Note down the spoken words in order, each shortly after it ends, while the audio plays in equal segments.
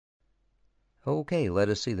Okay, let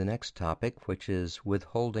us see the next topic, which is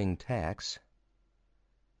withholding tax.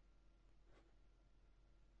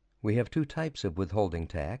 We have two types of withholding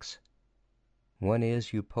tax. One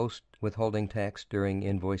is you post withholding tax during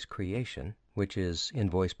invoice creation, which is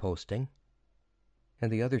invoice posting.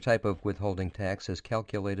 And the other type of withholding tax is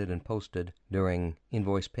calculated and posted during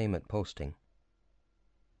invoice payment posting.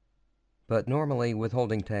 But normally,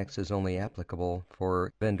 withholding tax is only applicable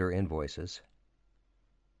for vendor invoices.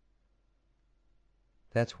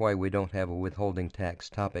 That's why we don't have a withholding tax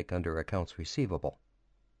topic under accounts receivable.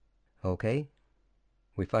 Okay,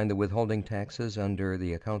 we find the withholding taxes under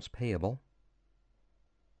the accounts payable.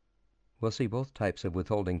 We'll see both types of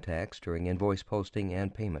withholding tax during invoice posting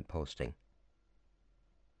and payment posting.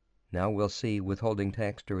 Now we'll see withholding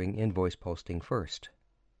tax during invoice posting first.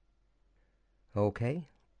 Okay,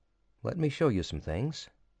 let me show you some things.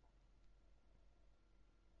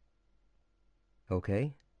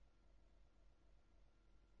 Okay.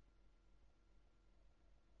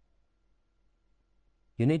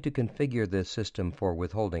 You need to configure this system for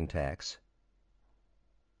withholding tax.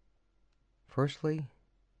 Firstly,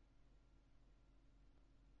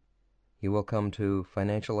 you will come to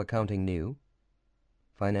Financial Accounting New,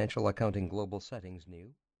 Financial Accounting Global Settings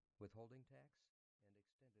New, Withholding Tax, and Extended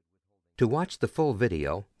Withholding. To watch the full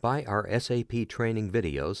video, buy our SAP training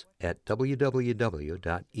videos at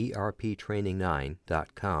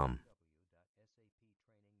www.erptraining9.com.